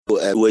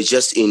We were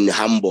just in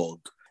Hamburg.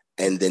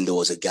 And then there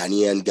was a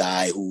Ghanaian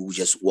guy who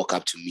just walked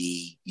up to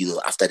me,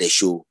 after the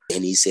show.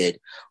 And he said,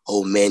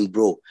 "Oh, man,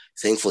 bro,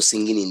 thanks for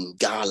singing in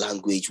Ghana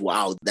language.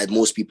 Wow, that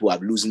most people are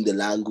losing the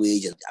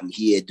language. And I'm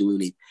here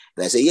doing it."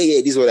 And I said, yeah,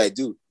 this is what I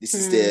do. This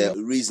is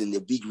the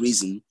big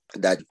reason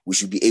that we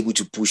should be able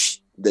to push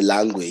the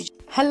language.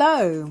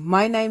 Hello,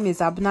 my name is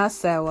Abna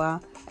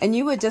Sewa, and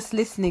you were just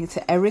listening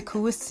to Eric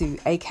Owusu,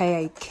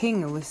 aka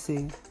King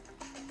Owusu.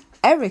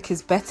 Eric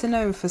is better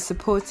known for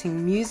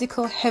supporting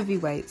musical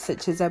heavyweights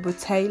such as Ebo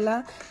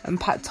Taylor and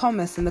Pat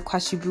Thomas and the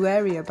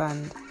Kwashibueria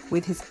Band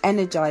with his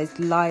energised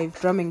live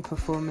drumming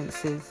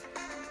performances.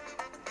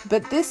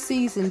 But this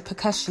seasoned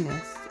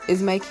percussionist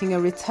is making a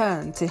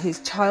return to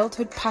his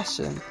childhood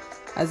passion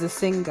as a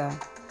singer,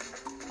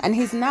 and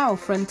he's now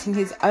fronting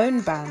his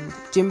own band,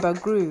 Jimba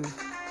Groove,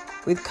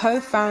 with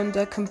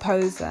co-founder,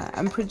 composer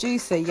and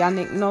producer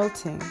Yannick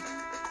Nolting.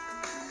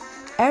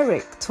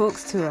 Eric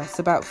talks to us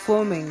about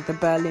forming the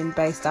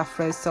Berlin-based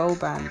Afro Soul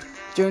band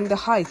during the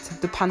height of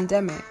the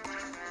pandemic,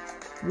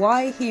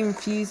 why he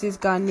infuses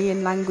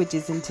Ghanaian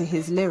languages into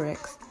his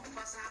lyrics,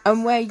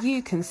 and where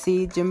you can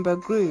see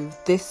Jimba Groove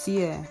this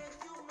year.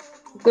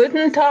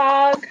 Guten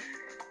Tag.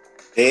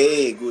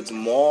 Hey, guten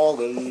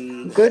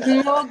Morgen.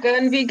 Guten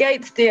Morgen, wie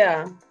geht's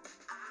dir?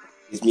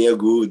 Ist mir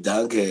gut,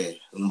 danke.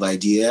 Und bei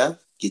dir?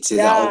 Geht's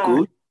dir auch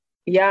gut?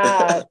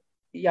 Ja,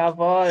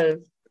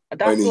 jawohl.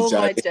 That's all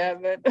my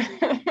German.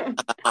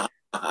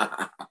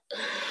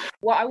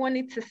 What I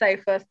wanted to say,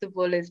 first of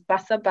all, is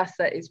Bassa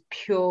Bassa is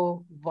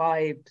pure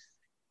vibes.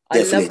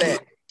 Definitely. I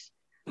love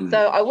it. So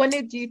I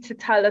wanted you to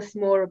tell us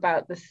more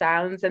about the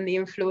sounds and the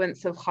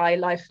influence of high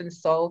life and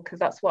soul, because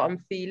that's what I'm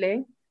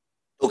feeling.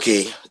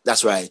 Okay,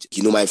 that's right.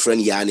 My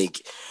friend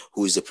Yannick,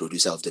 who is the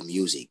producer of the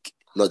music,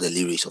 not the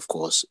lyrics, of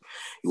course.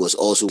 He was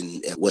also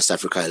in West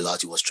Africa a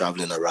lot. He was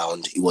traveling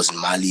around. He was in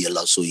Mali a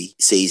lot. So he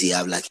says he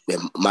have like a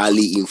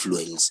Mali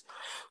influence.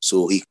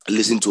 So he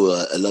listened to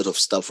a lot of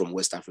stuff from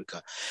West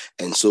Africa.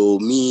 And so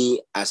me,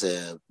 as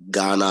a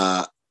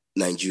Ghana,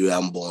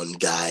 Nigerian-born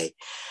guy,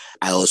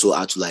 I also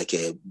had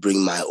to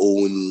bring my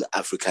own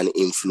African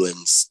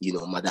influence,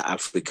 Mother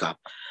Africa,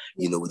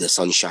 with the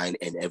sunshine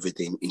and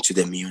everything into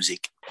the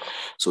music.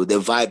 So the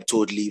vibe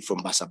totally from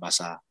Bassa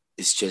Bassa,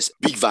 it's just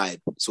big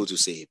vibe, so to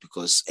say,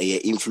 because a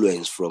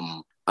influence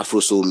from Afro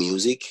soul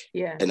music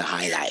and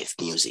high life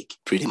music,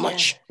 pretty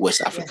much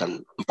West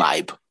African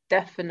vibe.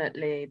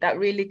 Definitely, that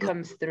really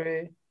comes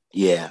through.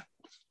 Yeah.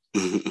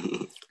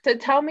 So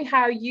tell me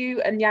how you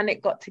and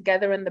Yannick got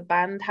together in the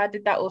band. How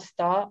did that all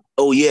start?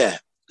 Oh yeah,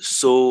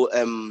 so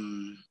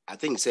I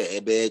think say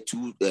about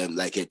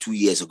 2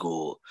 years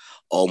ago,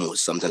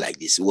 almost something like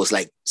this. It was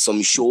like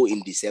some show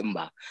in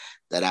December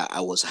that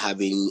I was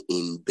having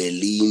in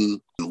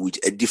Berlin with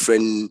a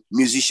different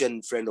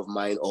musician friend of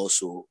mine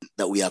also,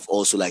 that we have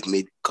also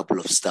made a couple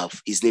of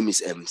stuff. His name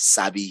is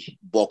Sabi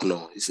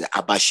Bokno. It's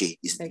Abache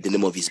is the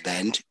name of his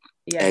band.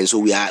 Yeah. And so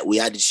we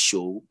had this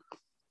show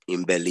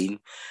in Berlin,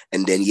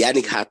 and then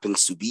Yannick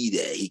happens to be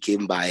there. He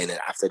came by, and then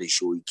after the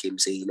show, he came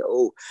saying,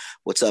 "Oh,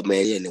 what's up,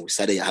 man?" And then we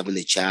started having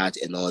a chat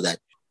and all that.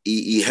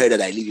 He heard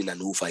that I live in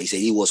Hannover. He said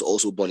he was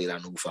also born in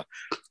Hannover.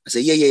 I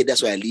said, yeah,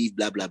 that's where I live,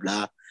 blah, blah,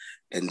 blah.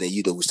 And then,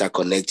 we start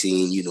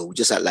connecting, we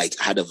just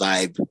had a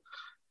vibe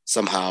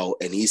somehow.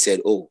 And he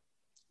said, "Oh,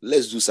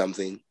 let's do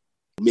something,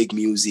 make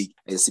music."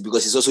 And see,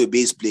 because he's also a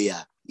bass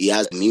player. He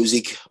has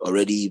music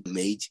already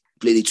made,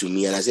 played it to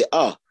me. And I said,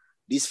 "Oh,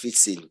 this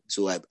fits in."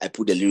 So I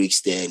put the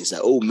lyrics there, and he's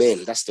like, "Oh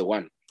man, that's the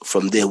one."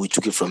 From there, we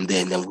took it from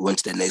there, and then we went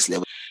to the next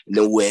level. And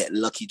then we're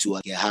lucky to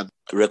have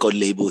a record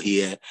label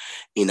here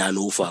in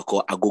Hannover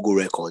called Agogo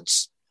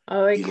Records.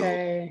 Oh,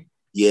 okay.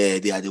 Yeah,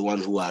 they are the one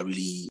who are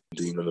really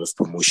doing a lot of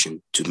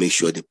promotion to make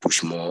sure they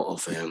push more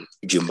of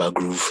Jimba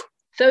Groove.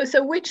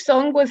 So which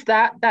song was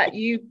that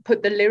you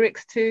put the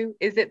lyrics to?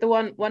 Is it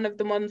one of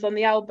the ones on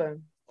the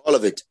album? All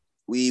of it.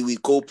 We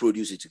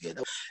co-produce it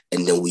together,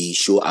 and then we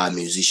show our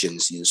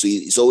musicians. So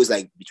it's always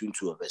between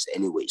two of us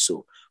anyway.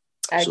 So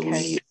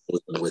we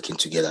working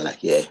together,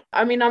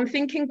 I mean, I'm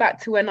thinking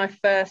back to when I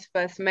first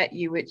met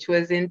you, which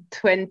was in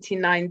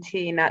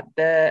 2019 at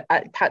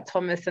Pat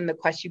Thomas and the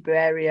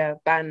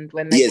Kwashibueria Band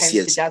when they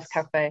came to Jazz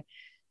Cafe.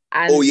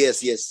 And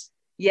yes.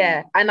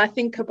 Yeah, and I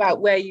think about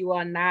where you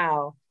are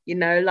now. You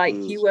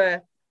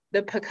were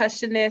the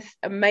percussionist,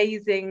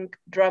 amazing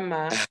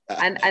drummer,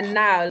 and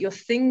now you're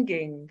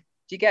singing.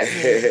 Do you get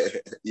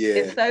me? Yeah.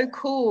 It's so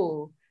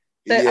cool.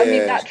 So, I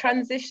mean, that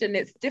transition,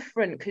 it's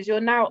different because you're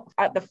now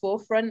at the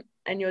forefront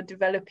and you're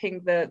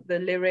developing the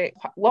lyric.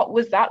 What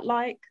was that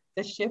like,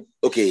 the shift?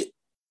 Okay,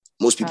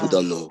 most people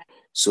don't know.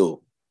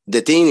 So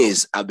the thing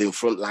is, I've been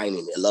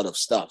frontlining a lot of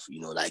stuff,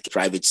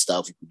 private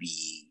stuff. It could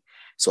be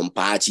some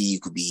party,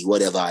 it could be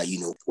whatever,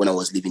 when I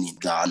was living in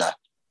Ghana.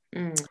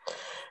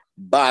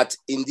 But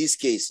in this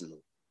case,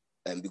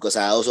 because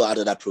I also had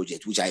other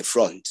projects, which I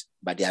front,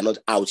 but they are not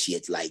out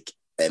yet,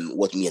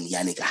 what me and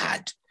Yannick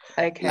had.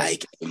 Okay.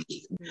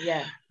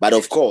 But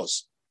of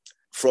course,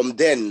 from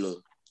then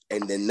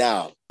and then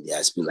now,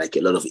 there's been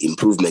a lot of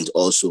improvement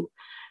also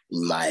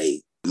in my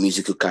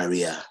musical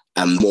career.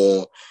 I'm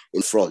more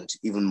in front,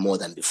 even more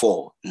than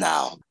before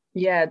now.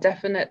 Yeah,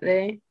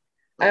 definitely.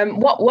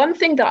 One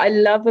thing that I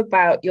love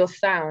about your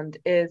sound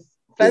is,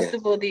 first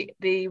of all,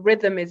 the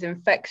rhythm is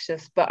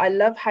infectious, but I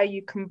love how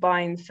you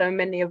combine so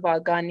many of our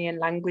Ghanaian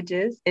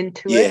languages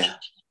into it.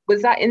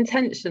 Was that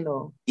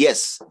intentional?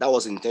 Yes, that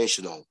was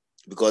intentional,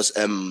 because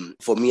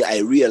for me, I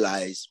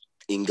realized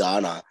in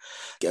Ghana,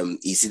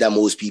 you see that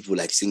most people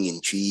like sing in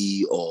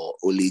Twi or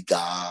only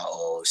Ga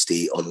or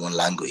stay on one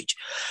language.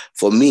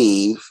 For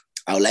me,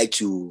 I would like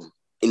to,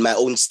 in my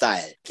own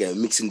style,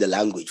 mixing the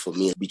language for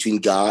me between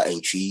Ga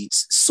and Twi.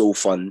 It's so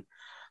fun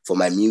for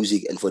my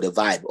music and for the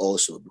vibe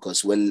also,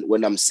 because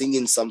when I'm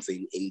singing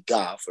something in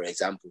Ga, for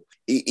example,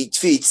 it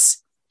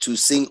fits to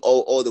sing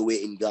all the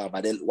way in Ga,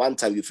 but then one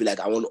time you feel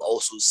like I want to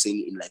also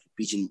sing in like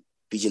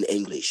pidgin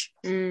English.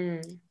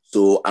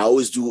 So I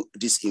always do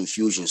this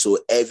infusion so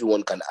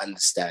everyone can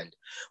understand.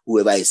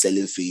 Whoever is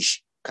selling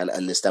fish can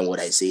understand what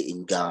I say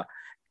in Ga.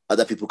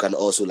 Other people can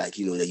also, like,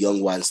 the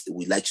young ones,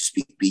 we like to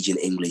speak pidgin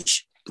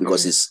English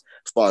because it's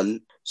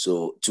fun.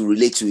 So to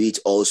relate to it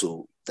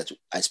also, that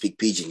I speak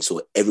pidgin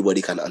so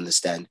everybody can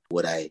understand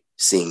what I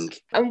sing.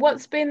 And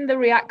what's been the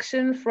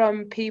reaction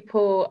from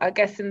people, I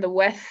guess, in the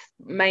West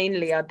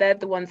mainly? Are they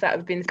the ones that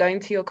have been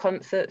going to your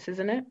concerts,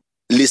 isn't it?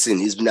 Listen,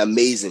 it's been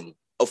amazing.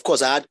 Of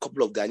course, I had a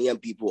couple of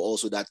Ghanaian people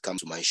also that come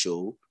to my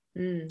show.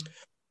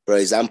 For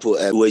example,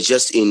 we were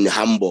just in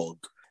Hamburg,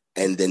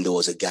 and then there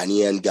was a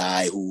Ghanaian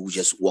guy who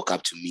just walked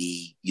up to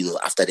me,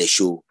 after the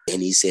show,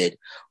 and he said,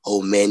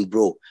 "Oh man,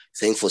 bro,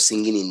 thanks for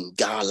singing in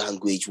Ga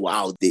language.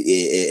 Wow,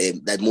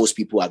 that most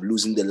people are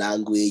losing the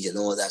language and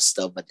all that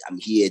stuff, but I'm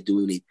here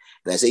doing it."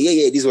 And I said,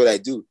 "Yeah, this is what I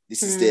do.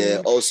 This is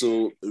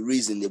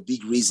the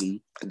big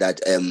reason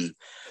that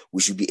we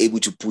should be able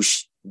to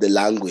push the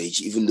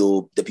language, even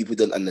though the people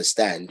don't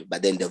understand,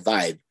 but then the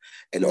vibe,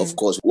 and of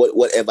course,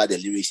 whatever the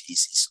lyrics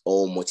is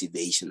all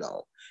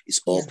motivational. It's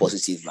all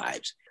positive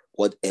vibes.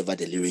 Whatever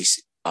the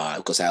lyrics are,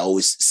 because I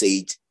always say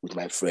it with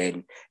my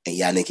friend, and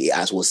Yannick, he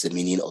asked what's the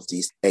meaning of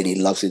this, and he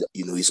loves it.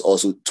 He's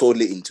also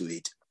totally into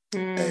it,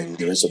 and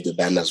the rest of the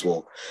band as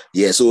well.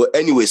 Yeah. So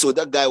anyway, so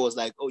that guy was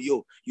like, "Oh,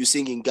 yo, you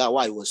sing in Ga?"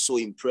 He was so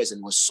impressed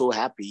and was so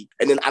happy.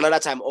 And then another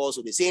time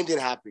also, the same thing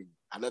happened.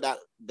 Another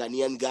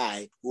Ghanaian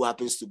guy who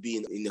happens to be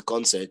in the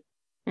concert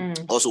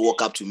also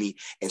walked up to me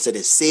and said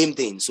the same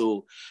thing.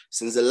 So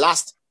since the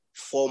last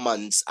 4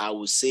 months, I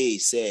would say,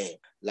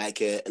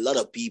 like a lot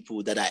of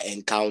people that I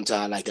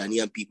encounter, like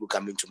Ghanaian people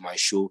coming to my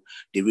show,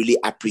 they really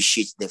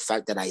appreciate the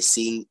fact that I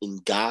sing in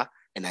Ga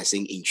and I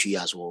sing in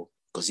Twi as well,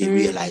 because they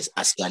realize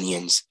as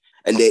Ghanaians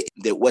and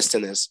the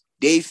Westerners,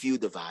 they feel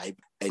the vibe.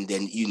 And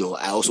then,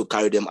 I also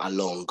carry them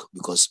along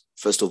because,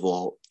 first of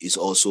all, it's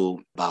also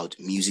about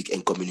music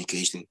and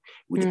communication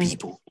with the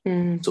people.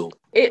 So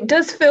it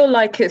does feel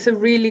like it's a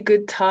really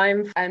good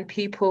time, and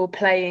people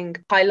playing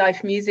high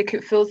life music.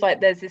 It feels like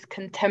there's this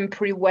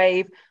contemporary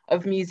wave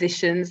of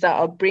musicians that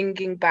are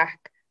bringing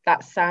back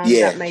that sound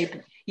that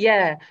maybe,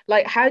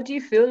 like, how do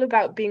you feel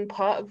about being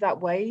part of that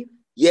wave?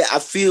 Yeah, I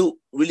feel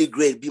really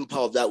great being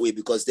part of that way,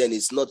 because then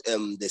it's not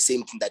the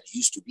same thing that it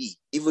used to be.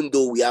 Even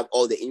though we have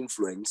all the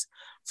influence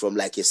from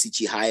like a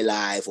City High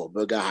Life or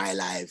Burger High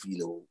Life,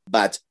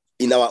 but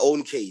in our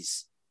own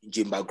case,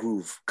 Jimba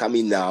Groove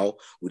coming now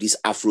with this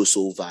Afro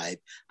soul vibe,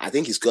 I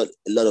think it's got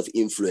a lot of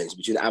influence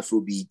between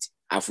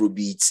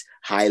Afrobeats,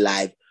 High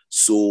Life,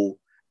 soul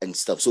and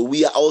stuff. So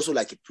we are also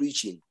like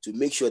preaching to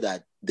make sure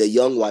that the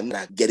young ones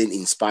are getting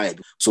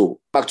inspired. So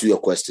back to your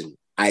question,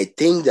 I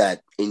think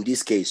that in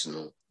this case,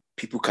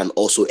 people can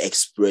also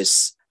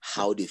express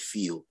how they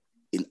feel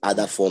in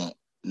other form,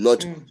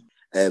 not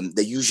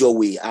the usual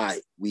way.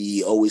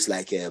 We always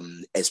like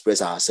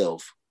express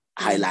ourselves,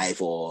 high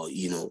life, or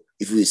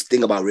if you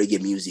think about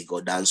reggae music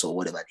or dance or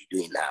whatever they're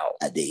doing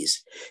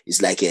nowadays,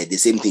 it's like the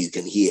same thing you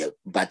can hear.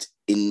 But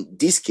in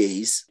this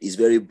case, it's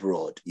very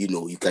broad.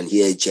 You can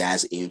hear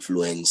jazz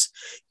influence,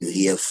 you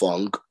hear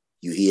funk,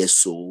 you hear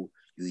soul,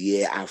 you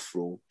hear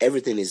Afro,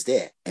 everything is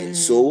there. And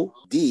so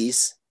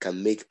this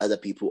can make other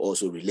people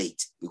also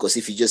relate, because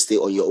if you just stay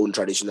on your own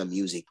traditional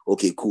music,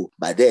 okay, cool.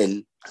 But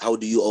then how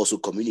do you also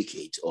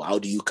communicate, or how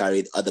do you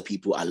carry other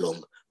people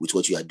along with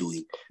what you are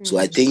doing? So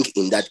I think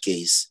in that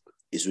case,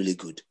 it's really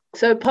good.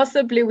 So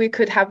possibly we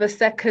could have a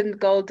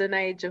second golden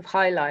age of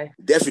high life.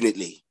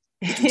 Definitely.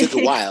 It will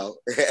take a while.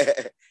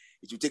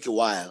 It will take a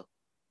while.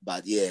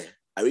 But yeah,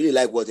 I really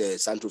like what the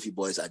San Trophy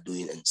boys are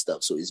doing and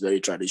stuff. So it's very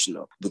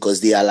traditional,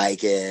 because they are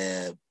like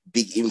a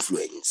big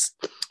influence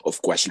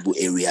of Kwashibu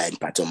area and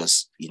Pat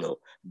Thomas,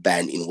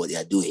 band in what they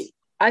are doing.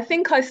 I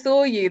think I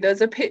saw you.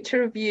 There's a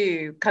picture of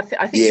you.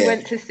 I think you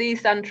went to see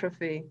San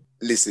Trophy.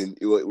 Listen,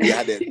 we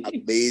had an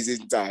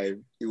amazing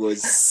time. It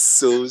was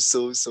so,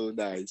 so, so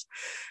nice.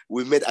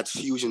 We met at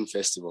Fusion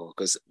Festival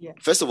because,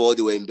 first of all,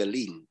 they were in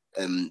Berlin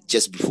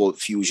just before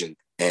Fusion.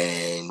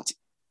 And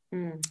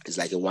it's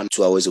like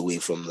 1-2 hours away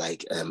from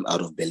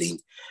out of Berlin.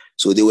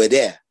 So they were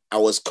there. I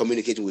was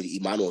communicating with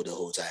Emmanuel the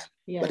whole time.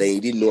 But then he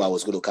didn't know I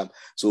was going to come.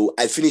 So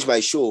I finished my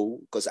show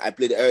because I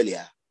played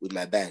earlier with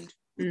my band.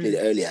 We played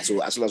earlier.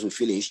 So as soon as we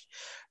finished,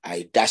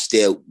 I dashed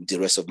there with the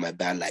rest of my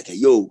band, like,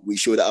 yo, we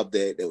showed up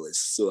there. They were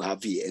so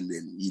happy. And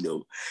then, you know,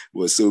 it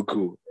was so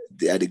cool.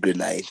 They had a great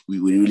night. We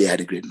really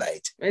had a great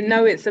night.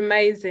 No, it's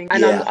amazing.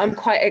 And I'm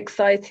quite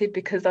excited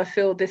because I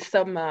feel this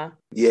summer,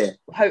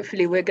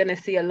 hopefully we're going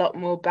to see a lot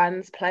more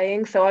bands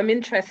playing. So I'm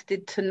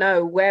interested to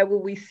know, where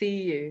will we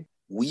see you?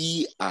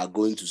 We are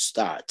going to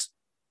start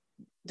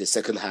the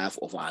second half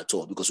of our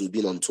tour, because we've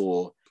been on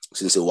tour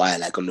since a while,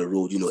 like on the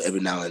road, you know, every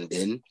now and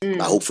then.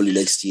 But hopefully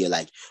next year,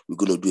 like, we're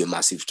going to do a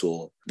massive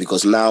tour,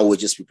 because now we're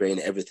just preparing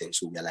everything.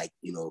 So we're like,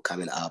 you know,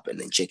 coming up and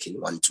then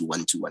checking 1 2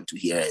 1 2 1 2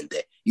 here and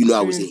there. You know,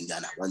 I was in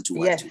Ghana 1 2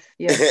 1 2.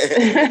 Yes.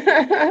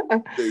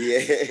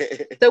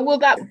 So, so will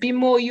that be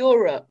more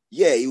Europe?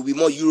 Yeah, it will be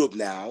more Europe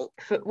now.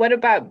 What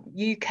about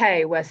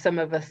UK, where some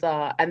of us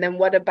are? And then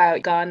what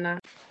about Ghana?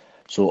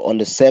 So on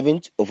the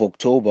 7th of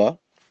October,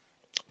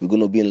 we're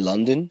going to be in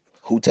London,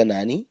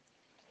 Hootenanny.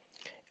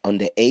 On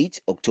the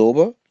 8th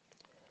October,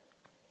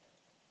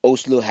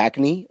 Oslo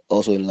Hackney,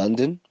 also in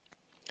London.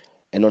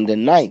 And on the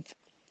 9th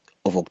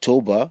of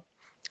October,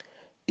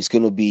 it's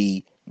going to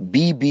be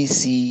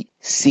BBC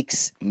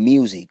 6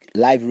 Music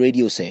live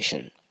radio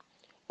session.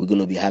 We're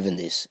going to be having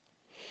this.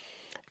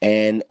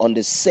 And on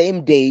the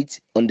same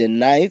date, on the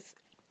 9th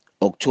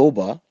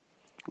October,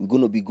 we're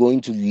going to be going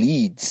to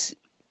Leeds,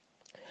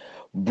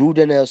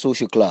 Brudenell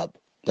Social Club.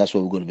 That's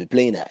what we're going to be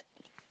playing at.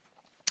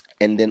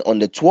 And then on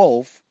the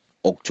 12th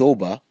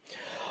October,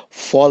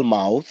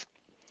 Falmouth,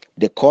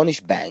 the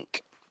Cornish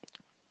Bank.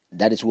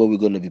 That is where we're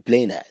going to be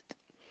playing at.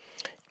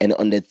 And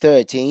on the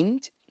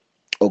 13th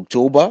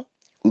October,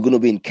 we're going to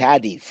be in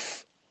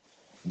Cardiff.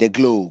 The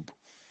Globe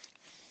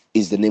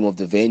is the name of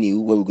the venue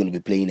where we're going to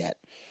be playing at.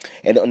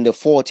 And on the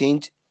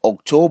 14th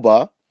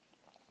October,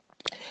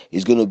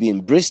 is going to be in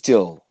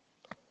Bristol,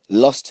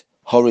 Lost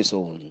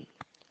Horizon.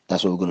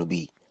 That's where we're going to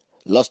be.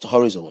 Lost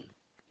Horizon.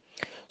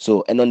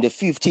 So, and on the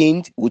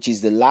 15th, which is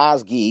the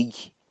last gig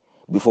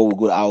before we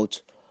go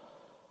out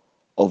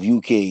of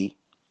UK.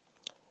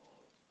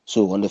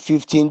 So on the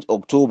 15th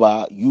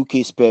October,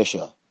 UK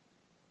special,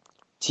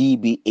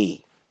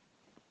 TBA.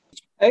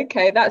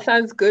 Okay, that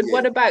sounds good.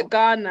 What about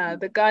Ghana?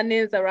 The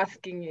Ghanaians are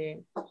asking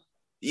you.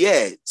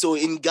 Yeah, so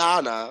in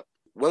Ghana,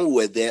 when we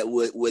were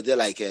there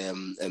like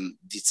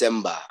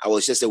December. I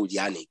was just there with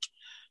Yannick.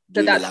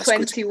 So that's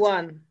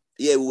 21. Christmas.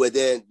 Yeah, we were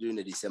there during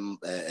the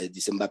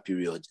December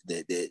period,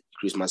 the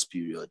Christmas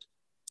period.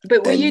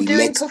 But were you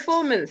doing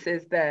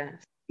performances there?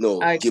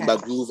 No, okay.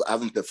 Jimba Groove, I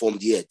haven't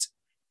performed yet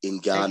in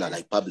Ghana,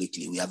 like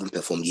publicly. We haven't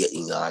performed yet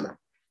in Ghana.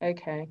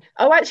 Okay.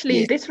 Oh,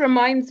 actually, this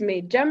reminds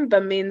me,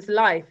 Jemba means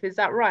life. Is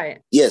that right?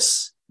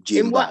 Yes,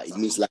 Jemba. It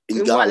means like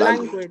in Ghana what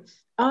language?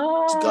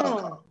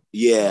 Oh.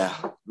 Yeah,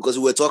 because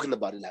we were talking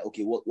about it, like,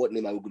 okay, what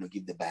name are we going to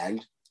give the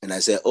band? And I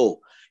said, oh,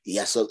 it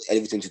has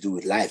everything to do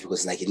with life, because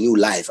it's like a new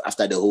life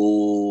after the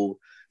whole,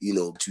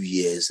 2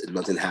 years and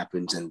nothing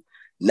happens. And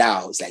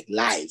now it's like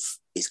life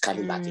is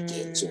coming back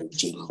again. So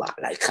Jemba,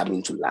 like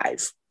coming to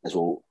life. That's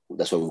what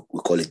we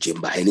call it,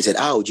 Jemba. And he said,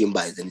 oh,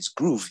 Jemba, and it's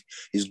groovy.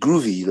 It's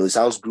groovy, it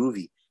sounds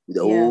groovy with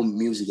the whole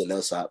music and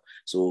all that.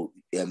 So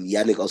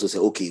Yannick also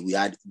said, okay, we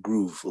had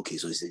groove. Okay,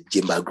 so it's a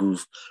Jemba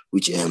groove,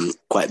 which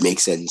quite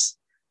makes sense.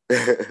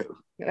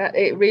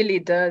 It really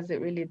does. It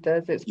really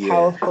does. It's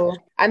powerful.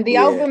 And the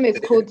album is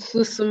called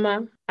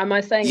Susuma. Am I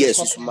saying it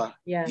properly? Susuma.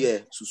 Yeah,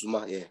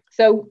 Susuma, yeah.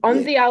 So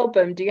on the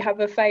album, do you have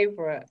a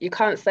favorite? You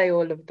can't say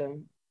all of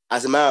them.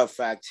 As a matter of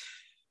fact,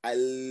 I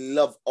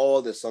love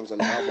all the songs on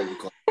the album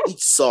because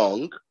each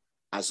song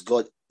has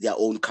got their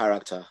own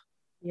character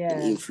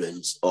and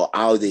influence, or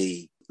how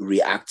they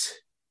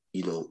react,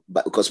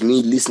 but because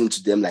me listening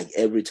to them like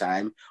every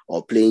time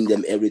or playing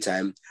them every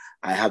time,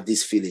 I have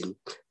this feeling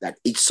that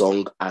each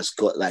song has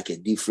got like a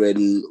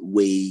different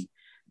way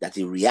that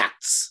it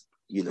reacts,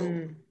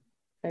 Okay.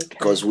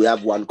 Because we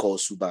have one called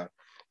Suban.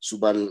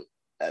 Suban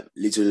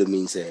literally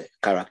means a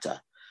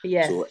character.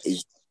 Yeah. So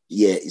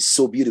it's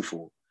so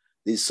beautiful,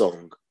 this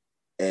song.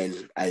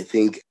 And I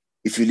think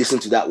if you listen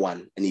to that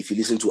one, and if you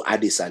listen to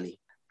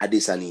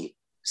Adesani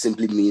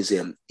simply means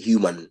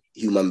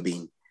human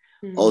being.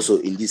 Also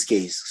in this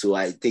case. So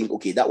I think,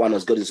 okay, that one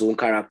has got its own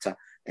character,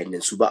 and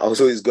then Suba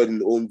also has got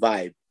its own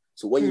vibe.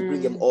 So when you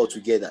bring them all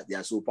together, they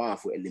are so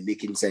powerful and they're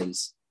making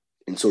sense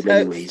in so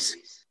many ways.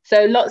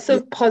 So lots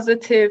of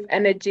positive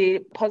energy,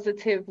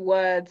 positive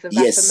words of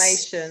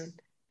affirmation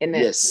in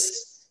it.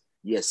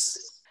 Yes.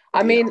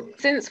 I mean,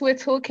 since we're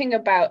talking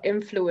about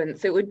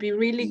influence, it would be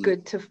really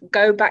good to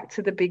go back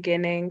to the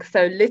beginning.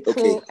 So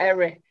little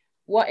Eric,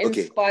 what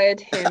inspired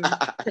him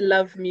to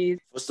love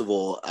music? First of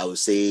all, I would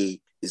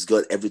say it's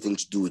got everything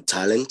to do with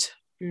talent.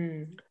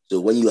 So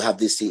when you have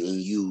this thing in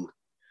you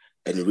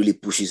and it really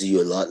pushes you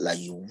a lot, like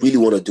you really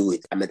want to do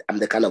it. I'm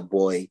the kind of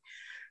boy,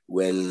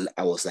 when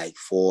I was like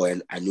 4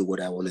 and I knew what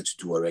I wanted to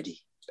do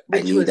already.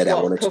 Which I knew that I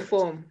wanted to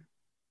perform.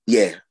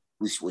 Yeah,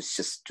 which was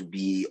just to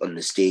be on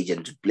the stage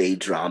and to play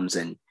drums,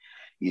 and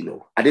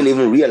I didn't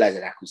even realize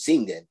that I could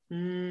sing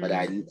then.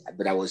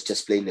 But I was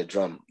just playing the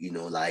drum.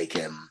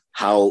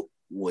 How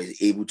was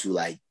able to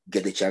like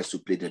get the chance to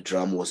play the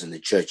drum was in the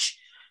church.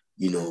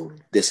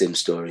 the same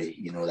story,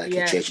 like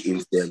a church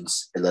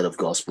influence, a lot of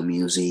gospel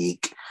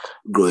music,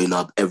 growing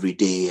up every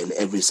day and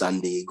every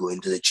Sunday,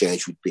 going to the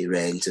church with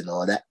parents and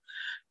all that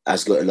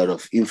has got a lot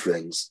of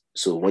influence.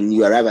 So when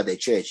you arrive at the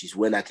church is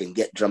when I can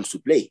get drums to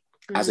play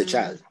as a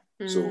child.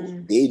 So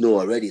they know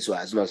already. So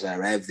as soon as I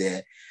arrive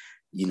there,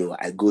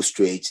 I go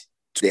straight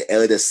to the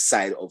elder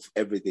side of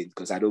everything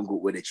because I don't go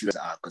where the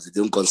children are because they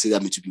don't consider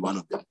me to be one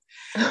of them.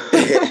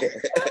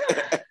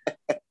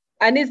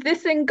 And is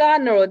this in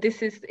Ghana or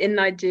this is in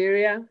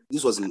Nigeria?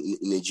 This was in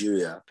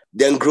Nigeria.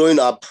 Then growing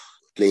up,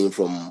 playing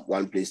from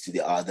one place to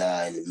the other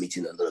and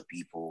meeting a lot of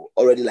people,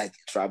 already like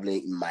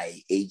traveling in my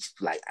age,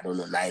 like, I don't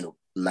know,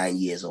 9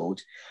 years old,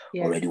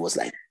 already was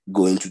like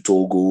going to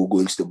Togo,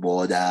 going to the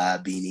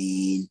border,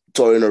 Benin,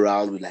 touring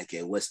around with like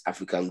West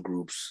African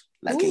groups.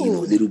 Like,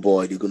 little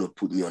boy, they're going to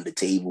put me on the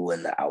table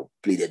and I'll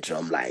play the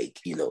drum like,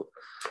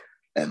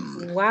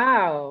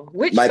 wow.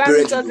 Which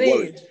bands are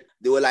these?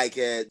 They were like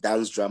a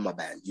dance drama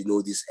band,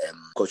 this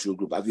cultural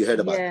group. Have you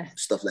heard about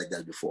stuff like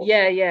that before?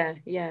 Yeah.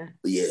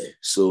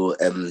 So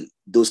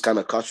those kind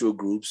of cultural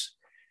groups,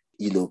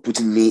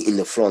 putting me in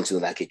the front,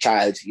 like a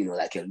child,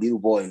 like a little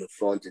boy in the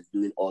front and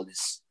doing all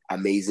this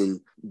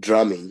amazing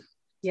drumming.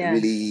 Yeah.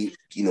 Really,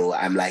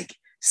 I'm like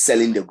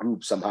selling the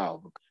group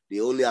somehow. They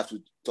only have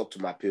to talk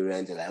to my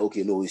parents and like,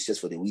 okay, no, it's just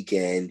for the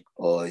weekend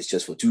or it's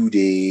just for 2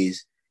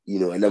 days,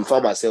 and then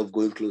found myself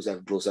going closer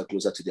and closer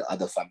to the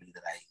other family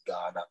that are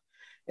in Ghana.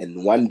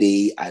 And one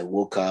day I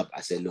woke up,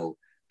 I said, no,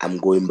 I'm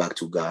going back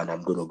to Ghana.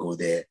 I'm going to go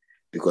there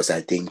because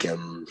I think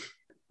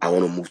I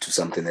want to move to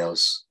something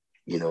else,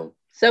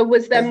 So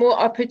was there more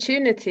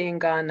opportunity in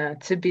Ghana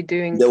to be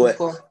doing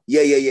before?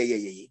 Yeah.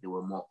 There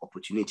were more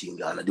opportunity in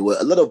Ghana. There were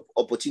a lot of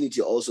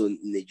opportunity also in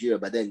Nigeria,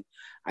 but then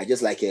I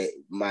just like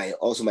my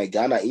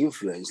Ghana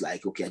influence,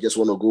 like, okay, I just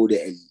want to go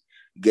there and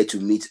get to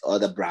meet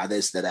other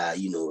brothers that are,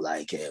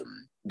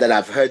 that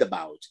I've heard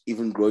about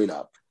even growing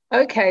up.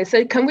 Okay,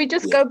 so can we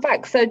just go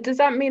back? So does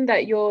that mean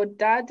that your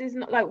dad is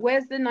not like,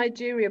 where's the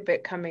Nigeria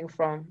bit coming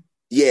from?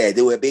 Yeah,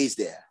 they were based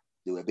there.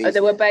 They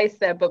were based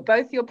there, but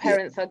both your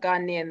parents are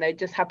Ghanaian. They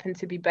just happen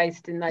to be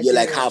based in Nigeria. Yeah,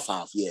 like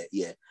half.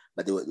 Yeah.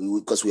 But they were,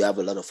 because we have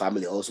a lot of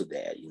family also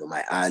there.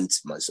 My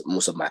aunts,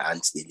 most of my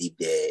aunts, they live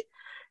there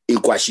in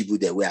Kwashibu,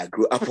 there where I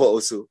grew up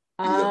also.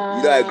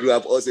 I grew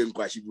up also in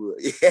Kwashibu.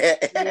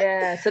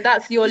 Yeah, so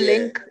that's your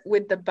link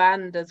with the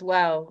band as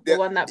well. The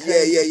one that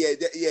plays.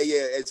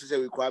 Yeah.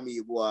 Especially with Kwame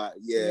Yeboah.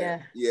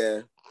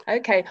 Yeah.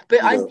 Okay,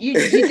 but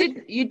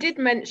you did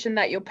mention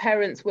that your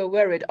parents were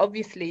worried.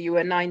 Obviously, you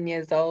were 9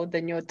 years old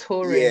and you're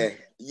touring.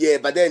 Yeah.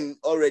 But then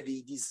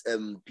already these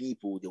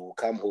people, they will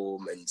come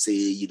home and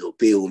say,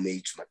 pay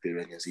homage to my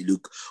parents and say,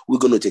 look, we're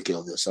gonna take care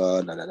of your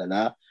son.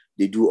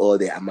 They do all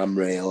the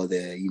amamre, all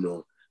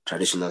the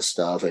traditional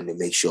stuff, and they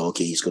make sure,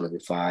 okay, he's gonna be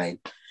fine,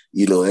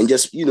 and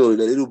just the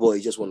little boy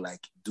just want to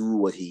like do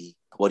what he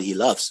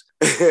loves.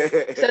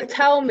 So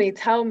tell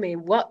me,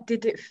 what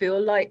did it feel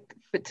like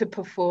to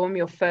perform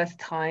your first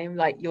time?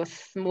 Like, you're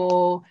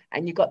small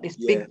and you got this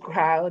big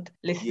crowd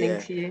listening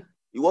to you.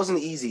 It wasn't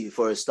easy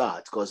for a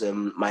start because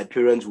my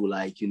parents would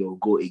like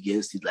go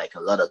against it like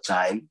a lot of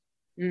time.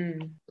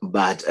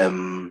 But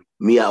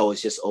me, I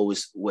was just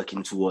always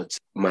working towards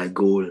my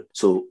goal.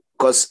 So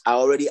because I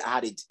already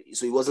had it,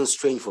 so it wasn't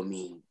strange for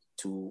me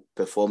to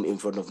perform in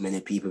front of many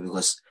people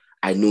because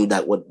I knew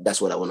that's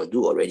what I want to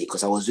do already,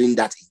 because I was doing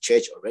that in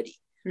church already,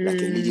 like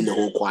leading the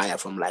whole choir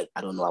from like,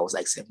 I don't know, I was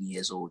like 7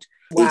 years old,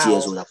 8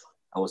 years old.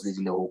 I was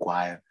leading the whole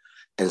choir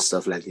and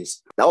stuff like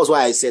this. That was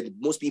why I said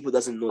most people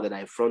doesn't know that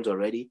I front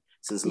already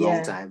since a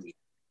long time. It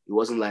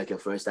wasn't like a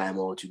first time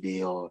or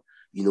today or,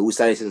 we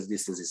started since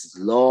this is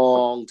a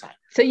long time.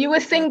 So you were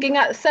singing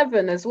at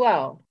 7 as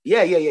well?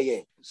 Yeah.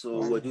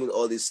 So we're doing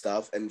all this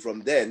stuff. And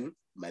from then,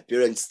 my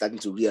parents starting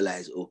to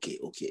realize, okay,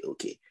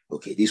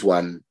 this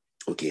one,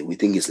 okay, we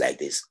think it's like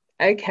this.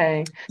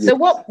 Okay. So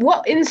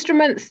what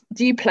instruments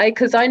do you play?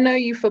 Because I know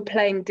you for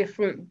playing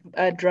different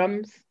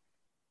drums.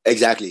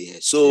 Exactly. Yeah.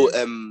 So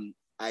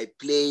I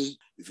play,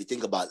 if you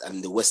think about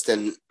the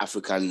Western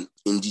African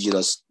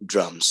indigenous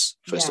drums,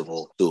 first of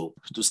all. So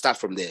to start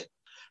from there,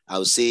 I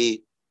would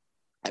say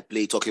I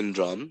play talking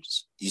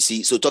drums. You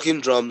see, so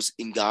talking drums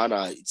in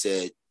Ghana,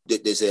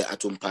 there's a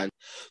atumpan.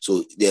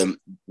 So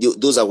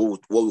those are what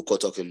we call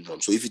talking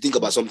drums. So if you think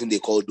about something they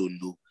call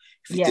dondo,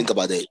 if you think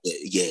about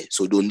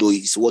so dondo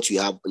is what you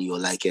have in your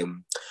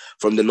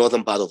from the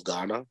northern part of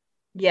Ghana.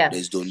 Yeah,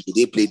 there's dondo.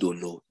 They play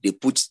dondo. They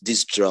put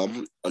this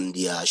drum on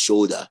their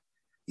shoulder,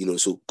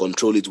 so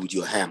control it with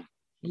your hand.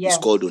 Yeah. It's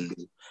called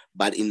dondo.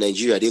 But in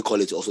Nigeria, they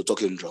call it also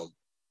talking drum.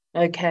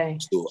 Okay.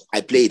 So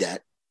I play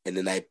that, and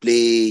then I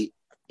play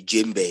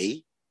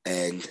djembe,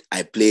 and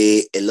I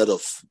play a lot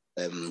of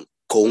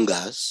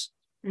congas,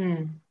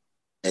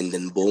 and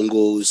then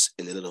bongos,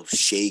 and a lot of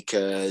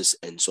shakers,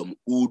 and some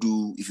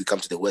udu. If you come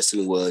to the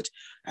Western world,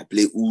 I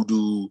play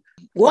udu.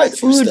 What's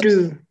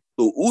udu? Stuff.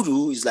 So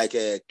udu is like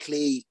a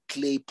clay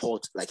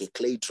pot, like a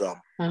clay drum.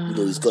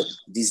 It's got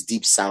this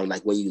deep sound,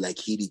 like when you hit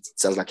it, it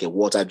sounds like a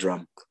water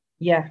drum.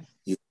 Yeah.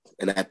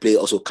 And I play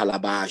also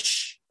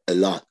calabash a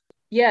lot.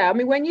 Yeah, I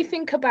mean, when you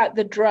think about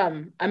the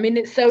drum, I mean,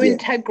 it's so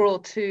integral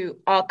to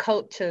our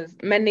cultures.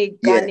 Many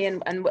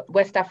Ghanaian and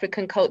West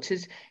African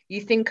cultures,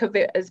 you think of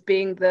it as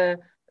being the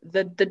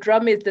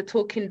drum is the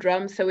talking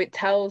drum, so it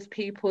tells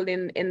people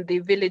in the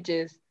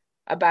villages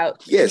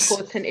about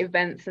important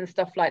events and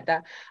stuff like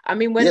that. I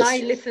mean, when I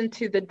listen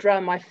to the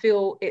drum, I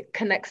feel it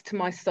connects to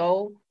my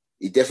soul.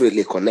 It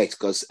definitely connects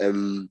because, I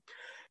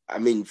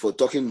mean, for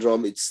talking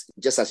drum, it's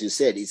just as you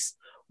said, it's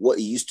what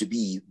it used to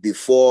be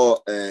before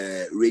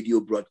radio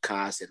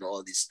broadcast and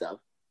all this stuff.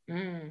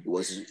 It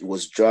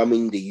was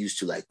drumming. They used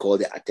to like call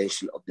the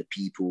attention of the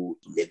people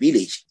in the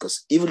village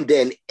because even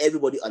then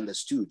everybody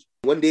understood.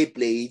 When they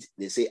played,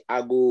 they say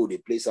Ago, they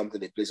play something,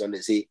 they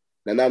say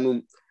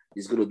Nananum,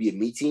 there's going to be a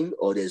meeting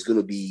or there's going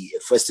to be a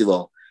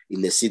festival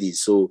in the city.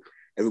 So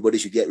everybody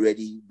should get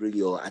ready, bring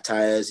your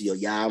attires, your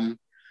yam,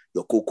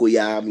 your cocoa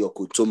yam, your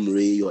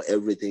kotomre, your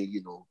everything,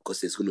 you know, because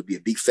there's going to be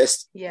a big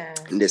fest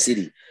in the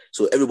city.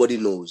 So everybody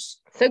knows.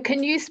 So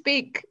can you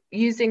speak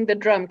using the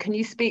drum? Can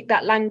you speak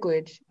that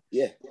language?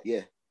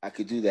 Yeah, I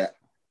could do that.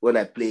 When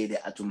I play the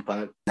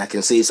atumpan, I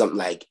can say something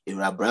like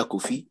Irabra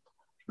Kofi,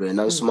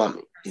 Renan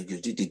Mami,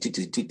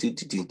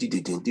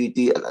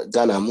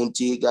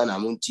 Ghana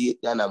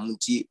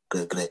Munti,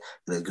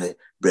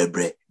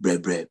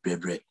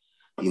 bre,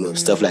 you know,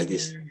 stuff like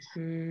this.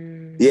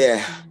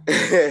 Yeah.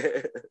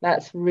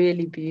 That's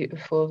really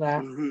beautiful,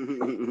 that.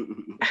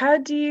 How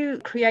do you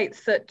create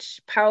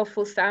such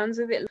powerful sounds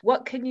with it?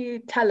 What can you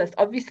tell us?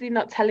 Obviously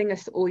not telling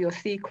us all your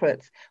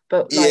secrets,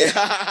 but like,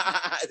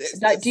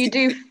 like do you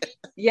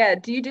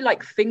do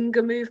like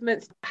finger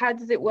movements? How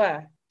does it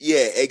work?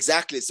 Yeah,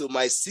 exactly. So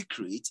my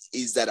secret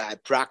is that I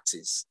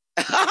practice.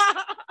 That's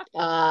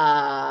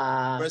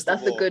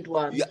a good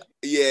one.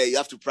 You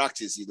have to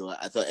practice, you know.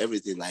 I thought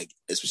everything, like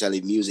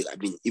especially music, I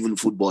mean even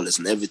footballers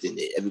and everything,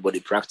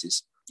 everybody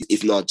practice.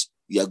 If not,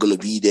 you are going to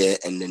be there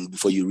and then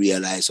before you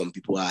realize some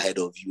people are ahead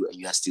of you and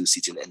you are still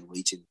sitting and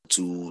waiting.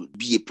 To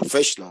be a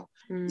professional,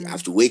 you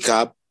have to wake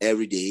up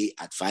every day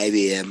at 5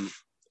 a.m.,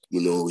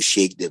 you know,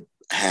 shake the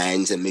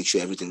hands and make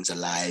sure everything's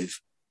alive.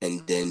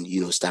 And then,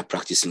 you know, start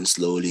practicing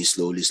slowly,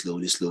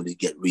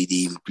 get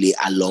ready, play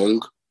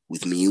along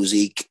with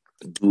music,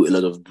 do a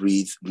lot of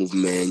breathe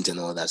movement and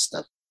all that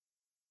stuff.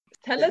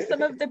 Tell us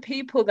some of the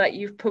people that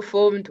you've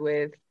performed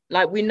with.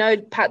 Like we know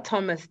Pat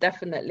Thomas,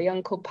 definitely,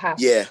 Uncle Pat.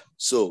 Yeah,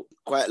 so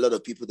quite a lot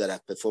of people that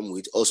I've performed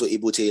with. Also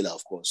Ebo Taylor,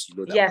 of course. You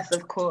know that. Yes,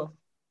 of course.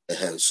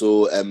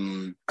 So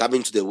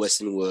coming to the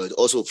Western world,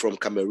 also from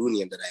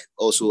Cameroonian, that I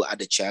also had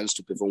the chance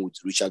to perform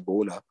with Richard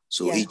Bona.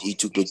 So he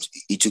took me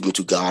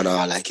to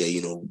Ghana, like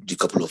you know, did a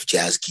couple of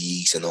jazz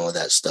gigs and all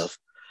that stuff.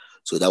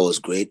 So that was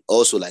great.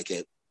 Also, like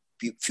a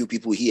few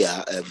people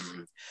here.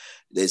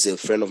 There's a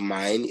friend of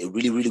mine, a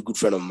really, really good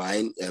friend of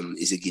mine,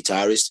 is a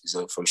guitarist. He's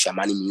from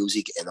Shamani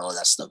music and all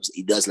that stuff.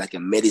 He does like a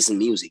medicine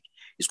music.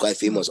 He's quite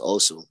famous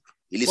also.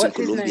 He lives in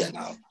Colombia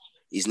now.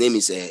 His name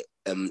is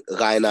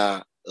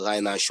Rainer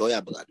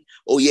Shoyabrand.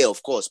 Oh yeah,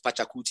 of course,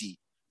 Pachakuti,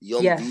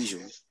 Young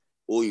Vision,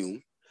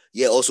 Oyun.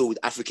 Yeah, also with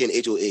African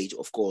 808,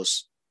 of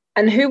course.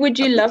 And who would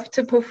you love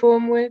to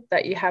perform with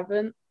that you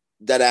haven't?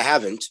 That I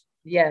haven't?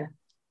 Yeah.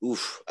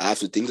 Oof, I have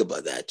to think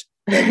about that.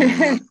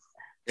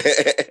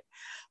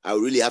 I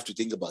really have to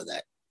think about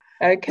that.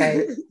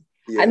 Okay.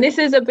 And this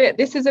is a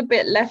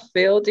bit left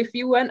field. If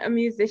you weren't a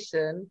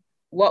musician,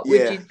 what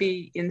would you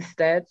be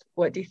instead?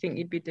 What do you think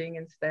you'd be doing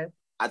instead?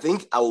 I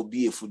think I would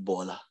be a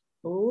footballer.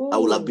 Ooh. I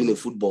would have been a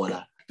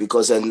footballer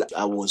because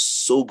I was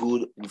so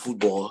good in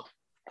football.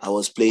 I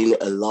was playing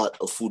a lot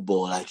of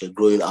football, like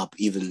growing up,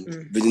 even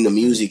within the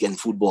music and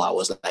football, I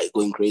was like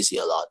going crazy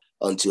a lot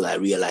until I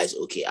realized,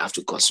 okay, I have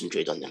to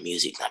concentrate on the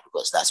music now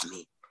because that's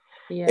me.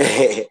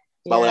 Yeah.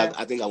 But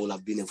I think I would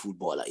have been a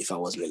footballer if I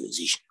wasn't a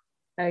musician.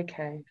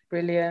 Okay,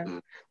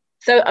 brilliant.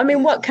 So, I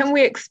mean, what can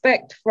we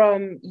expect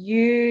from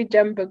you,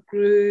 Jemba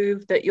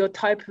Groove, that your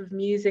type of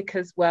music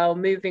as well,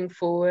 moving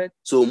forward?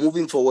 So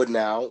moving forward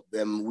now,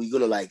 we're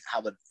going to like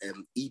have an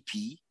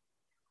EP,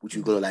 which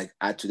we're going to like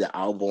add to the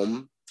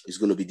album. It's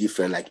going to be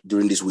different. Like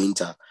during this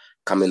winter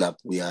coming up,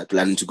 we are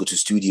planning to go to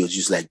studios,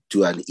 just like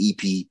do an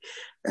EP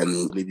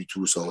and maybe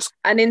 2 songs.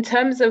 And in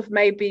terms of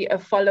maybe a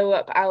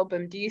follow-up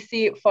album, do you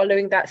see it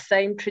following that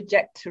same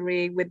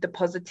trajectory with the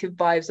positive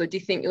vibes, or do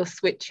you think you'll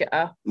switch it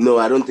up? No,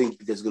 I don't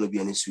think there's going to be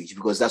any switch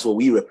because that's what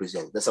we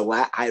represent. That's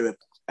why I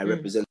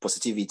represent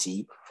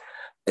positivity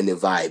and the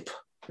vibe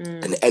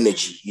and the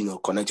energy, you know,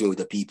 connecting with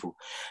the people.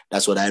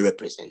 That's what I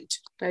represent.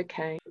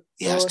 Okay.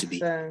 It has to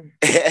be.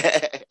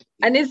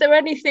 And is there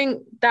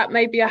anything that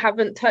maybe I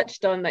haven't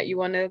touched on that you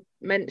want to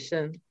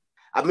mention?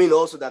 I mean,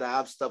 also that I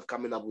have stuff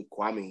coming up with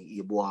Kwame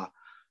Yeboah.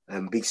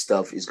 Big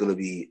stuff is going to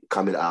be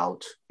coming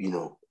out, you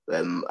know.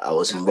 I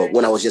was involved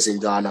when I was just in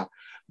Ghana.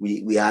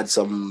 We had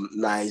some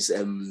nice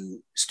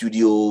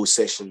studio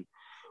session,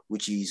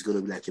 which he's going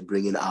to be like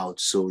bringing out.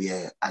 So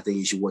yeah, I think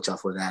you should watch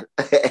out for that.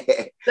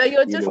 So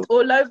you're just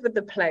all over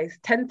the place,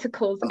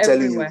 tentacles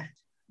everywhere.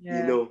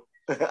 You know.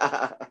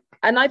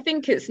 And I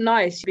think it's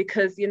nice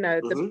because, you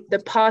know, the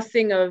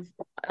passing of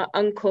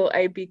Uncle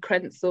A.B.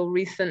 Krenzel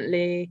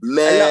recently.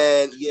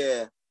 Man,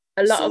 yeah.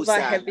 A lot of our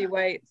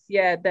heavyweights,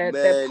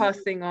 they're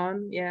passing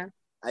on. Yeah.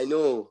 I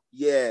know.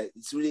 Yeah,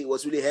 it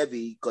was really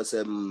heavy because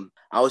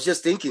I was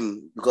just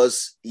thinking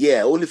because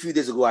only a few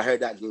days ago I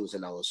heard that news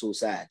and I was so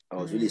sad. I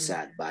was really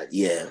sad, but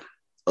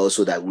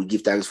also that we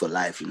give thanks for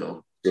life,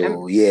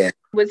 So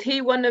Was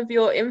he one of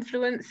your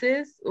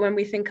influences when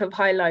we think of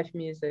high life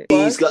music?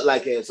 He's got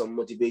like some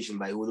motivation,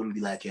 but he wouldn't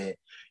be like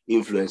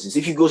influences.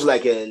 If you go to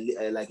like a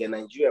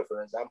Nigeria,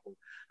 for example,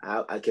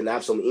 I can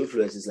have some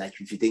influences. Like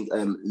if you think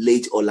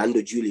late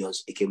Orlando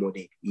Julius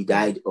Ekemode, he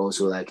died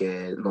also like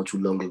not too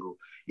long ago.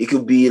 It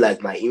could be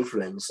like my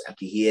influence. I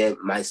can hear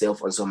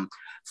myself on some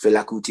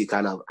Fela Kuti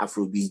kind of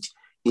Afrobeat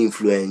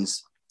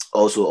influence.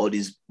 Also, all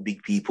these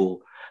big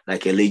people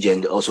like a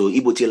legend. Also,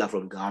 Ibo Taylor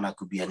from Ghana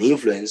could be an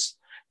influence.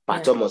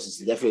 Pat Thomas is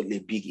definitely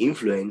a big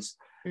influence.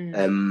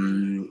 A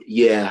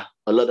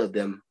lot of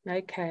them.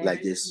 Okay.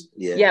 Like this.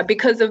 Yeah. Yeah,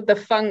 because of the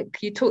funk.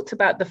 You talked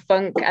about the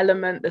funk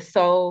element, the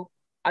soul.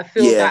 I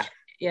feel that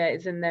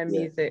is in their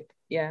music.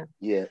 Yeah.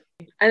 Yeah.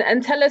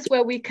 And tell us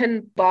where we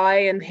can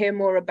buy and hear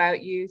more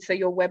about you. So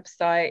your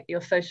website, your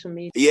social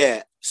media.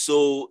 Yeah.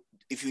 So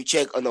if you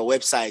check on our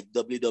website,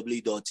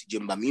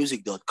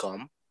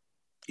 www.jimbamusic.com,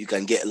 you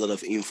can get a lot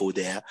of info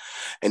there.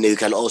 And then you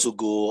can also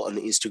go on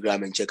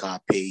Instagram and check our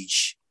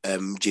page,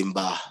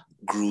 Jimba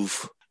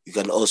Groove. You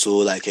can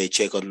also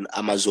check on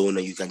Amazon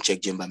and you can check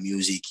Jimba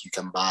Music. You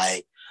can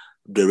buy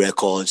the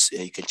records.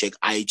 You can check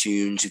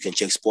iTunes. You can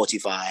check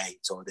Spotify.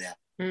 It's all there.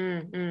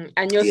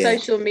 And your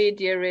social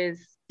media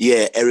is?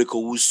 Yeah, Eric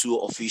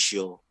Owusu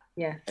Official.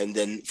 Yeah. And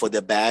then for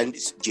the band,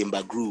 it's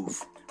Jimba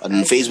Groove. And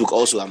on Facebook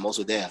also, I'm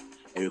also there.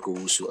 Eric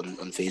Owusu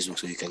on Facebook,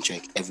 so you can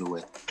check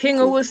everywhere. King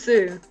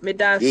Owusu,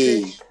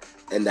 Midasi. Yeah,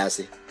 and that's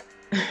it.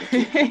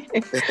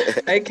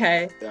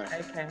 Okay.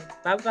 Okay.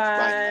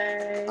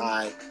 Bye-bye.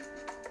 Bye.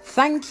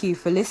 Thank you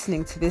for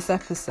listening to this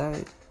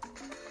episode.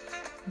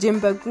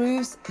 Jimba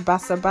Groove's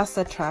Bassa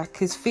Bassa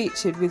track is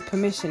featured with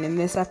permission in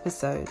this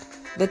episode.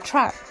 The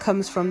track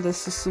comes from the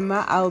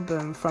Susuma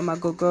album from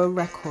Agogo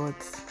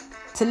Records.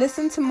 To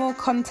listen to more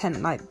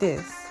content like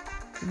this,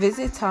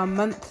 visit our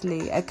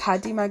monthly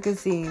Academy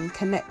Magazine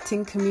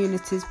Connecting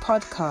Communities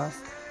podcast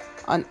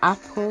on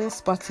Apple,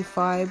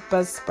 Spotify,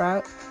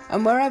 Buzzsprout,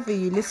 and wherever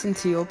you listen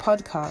to your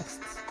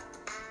podcasts.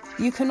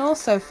 You can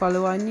also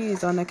follow our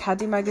news on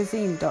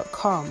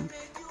academymagazine.com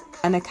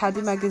and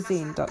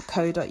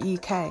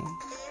academymagazine.co.uk.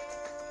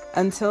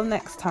 Until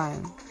next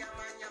time.